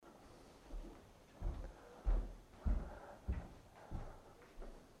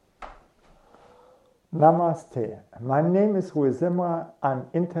Namaste. My name is Rui Zimmerer. I'm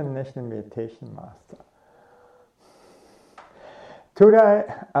International Meditation Master. Today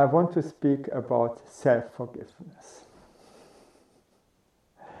I want to speak about self-forgiveness.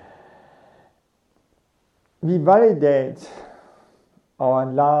 We validate our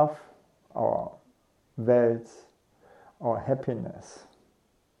love, our wealth, our happiness.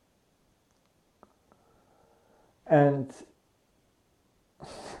 And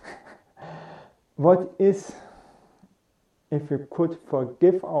what is if we could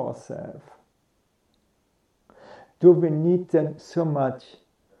forgive ourselves? Do we need then so much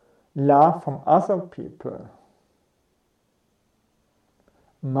love from other people,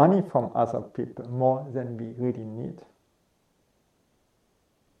 money from other people, more than we really need?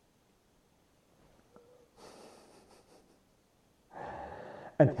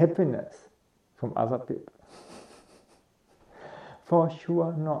 And happiness from other people? For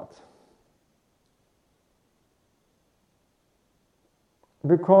sure not.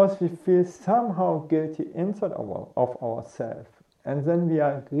 Because we feel somehow guilty inside of ourselves, and then we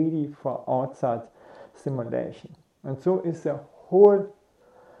are greedy for outside stimulation. And so is the whole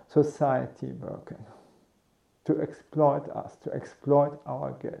society working to exploit us, to exploit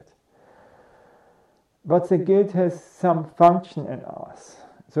our guilt. But the guilt has some function in us,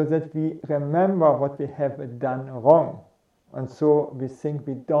 so that we remember what we have done wrong. And so we think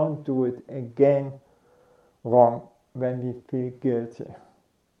we don't do it again wrong when we feel guilty.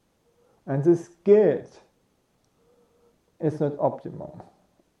 And this guilt is not optimal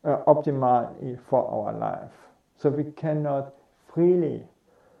for our life. So we cannot freely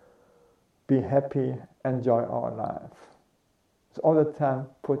be happy, enjoy our life. So all the time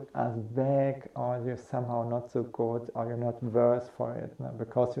put us back, or you're somehow not so good, or you're not worth for it, no?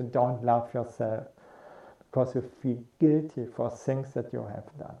 Because you don't love yourself, because you feel guilty for things that you have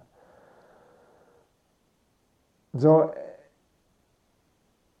done. So,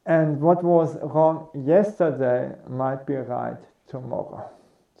 and what was wrong yesterday might be right tomorrow.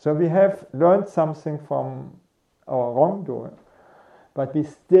 So we have learned something from our wrongdoing, but we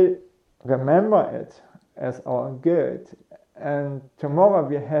still remember it as our guilt. And tomorrow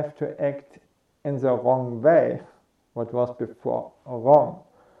we have to act in the wrong way, what was before wrong.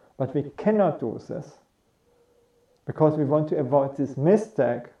 But we cannot do this, because we want to avoid this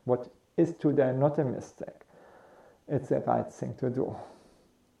mistake. What is today not a mistake. It's the right thing to do.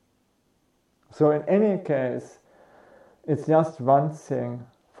 So in any case, it's just one thing: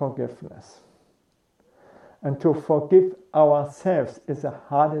 forgiveness. And to forgive ourselves is the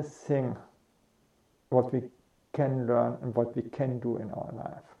hardest thing what we can learn and what we can do in our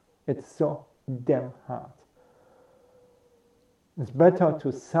life. It's so damn hard. It's better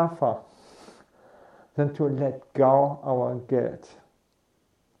to suffer than to let go our guilt.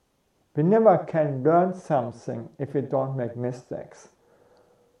 We never can learn something if we don't make mistakes.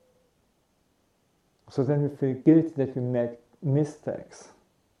 So then we feel guilty that we make mistakes.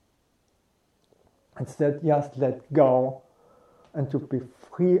 Instead, just let go and to be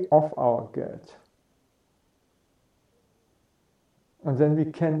free of our guilt. And then we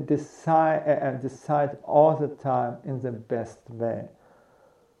can decide all the time in the best way.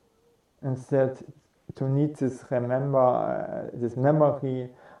 Instead, to need this this memory,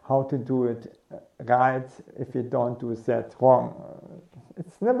 how to do it right if you don't do that wrong.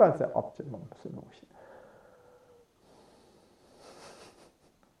 It's never the optimum solution.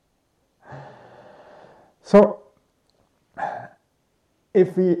 So,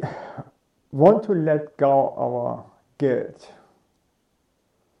 if we want to let go our guilt,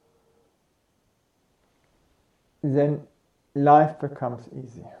 then life becomes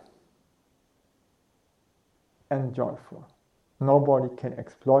easy and joyful. Nobody can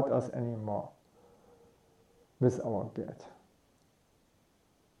exploit us anymore with our guilt.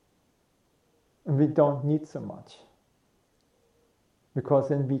 And we don't need so much, because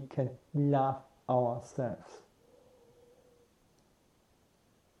then we can love ourselves.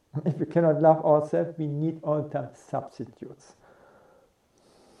 If we cannot love ourselves, we need all the time substitutes.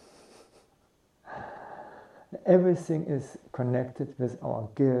 Everything is connected with our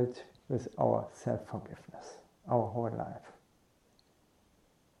guilt, with our self-forgiveness, our whole life.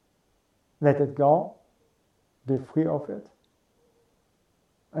 Let it go, be free of it,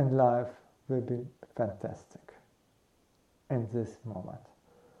 and life will be fantastic in this moment.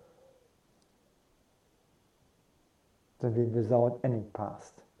 To be without any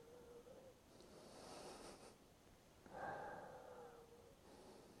past.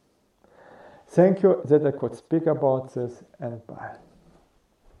 Thank you that I could speak about this, and bye.